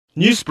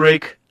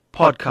Newsbreak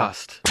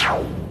Podcast.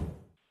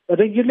 The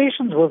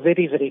regulations were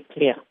very, very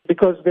clear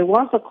because there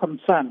was a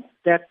concern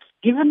that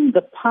given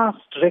the past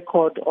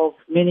record of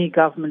many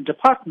government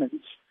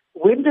departments,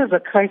 when there's a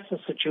crisis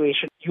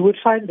situation, you would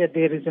find that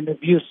there is an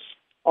abuse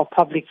of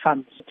public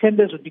funds.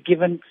 Tenders would be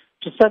given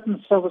to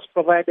certain service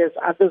providers,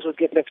 others would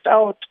get left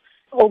out,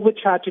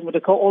 overcharging would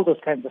occur, all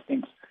those kinds of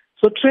things.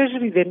 So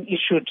Treasury then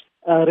issued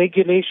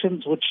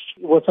regulations which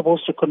were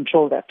supposed to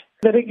control that.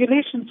 The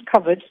regulations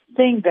covered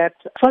saying that,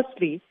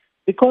 firstly,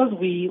 because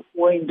we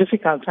were in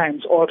difficult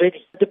times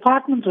already,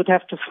 departments would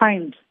have to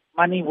find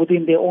money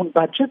within their own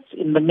budgets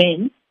in the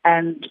main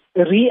and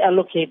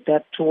reallocate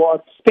that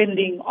towards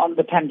spending on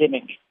the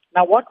pandemic.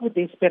 Now, what would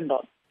they spend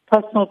on?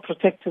 Personal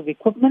protective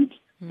equipment,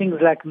 things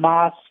like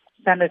masks,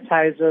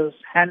 sanitizers,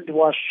 hand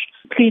wash,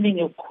 cleaning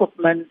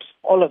equipment,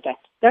 all of that.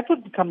 That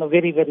would become a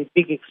very, very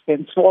big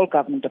expense for all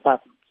government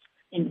departments.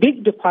 In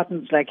big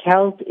departments like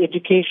health,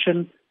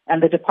 education,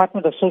 and the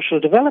Department of Social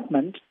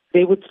Development,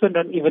 they would spend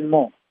on even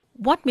more.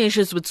 What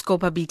measures would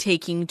SCOPA be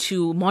taking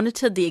to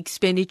monitor the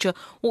expenditure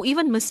or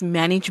even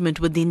mismanagement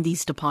within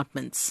these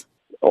departments?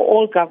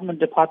 All government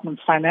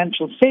departments'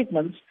 financial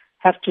statements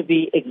have to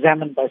be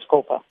examined by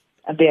SCOPA,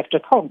 and they have to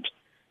account.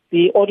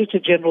 The Auditor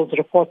General's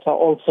reports are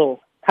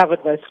also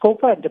covered by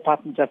SCOPA, and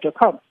departments have to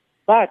account.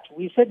 But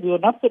we said we were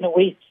not going to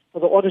wait for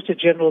the Auditor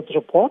General's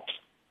report,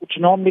 which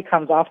normally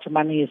comes after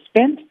money is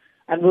spent,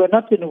 and we were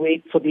not going to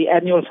wait for the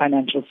annual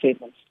financial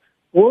statements.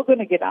 We're going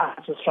to get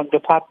answers from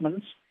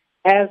departments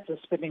as the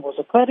spending was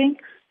occurring,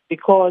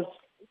 because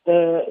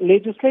the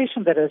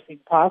legislation that has been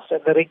passed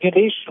and the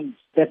regulations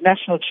that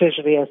National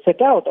Treasury has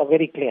set out are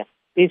very clear.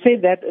 They say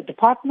that a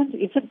department,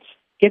 if it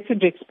gets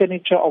into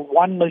expenditure of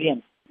 1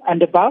 million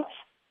and above,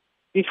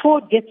 before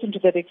it gets into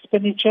that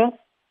expenditure,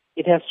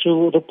 it has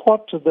to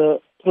report to the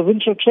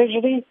provincial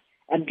treasury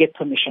and get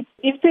permission.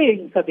 If they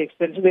incur the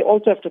expenditure, they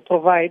also have to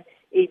provide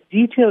a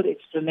detailed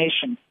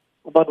explanation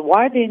about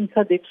why they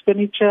incurred the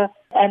expenditure,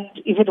 and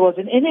if it was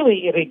in any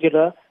way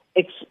irregular,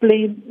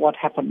 explain what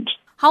happened.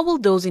 How will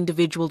those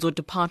individuals or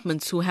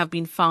departments who have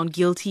been found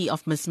guilty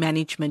of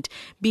mismanagement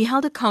be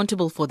held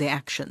accountable for their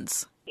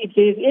actions? If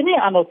there is any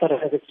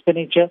unauthorized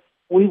expenditure,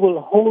 we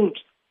will hold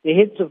the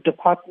heads of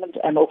department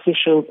and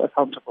officials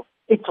accountable.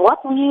 It's what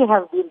we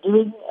have been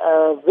doing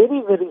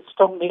very, very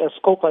strongly as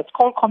SCOPA. It's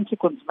called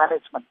consequence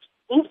management.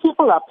 These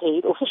people are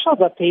paid, officials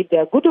are paid, they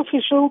are good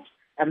officials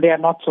and they are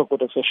not so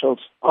good officials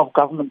of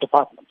government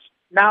departments.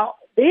 Now,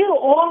 they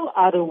all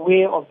are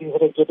aware of these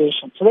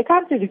regulations, so they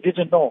can't say they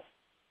didn't know.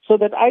 So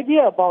that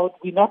idea about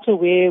we're not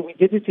aware, we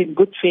did it in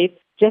good faith,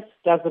 just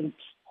doesn't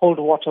hold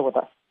water with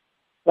us.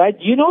 Right?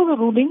 You know the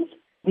rulings.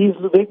 These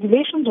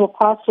regulations were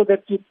passed so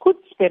that you could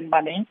spend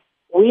money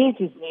where it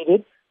is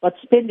needed, but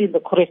spend in the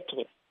correct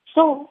way.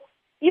 So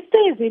if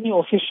there is any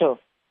official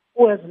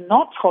who has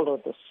not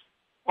followed this,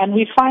 and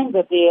we find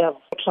that they have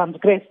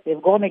transgressed,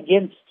 they've gone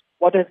against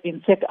what has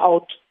been set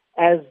out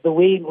as the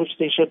way in which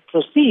they should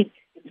proceed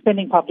in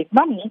spending public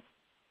money,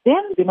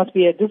 then there must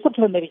be a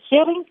disciplinary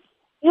hearing.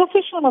 The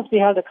official must be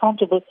held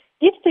accountable.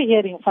 If the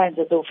hearing finds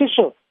that the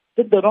official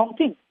did the wrong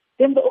thing,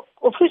 then the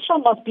official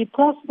must be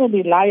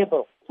personally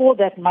liable for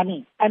that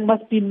money and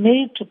must be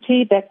made to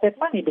pay back that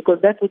money, because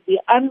that would be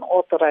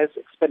unauthorized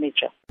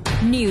expenditure.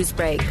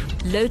 Newsbreak,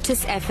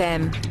 Lotus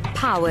FM,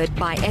 powered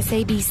by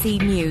SABC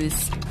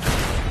News.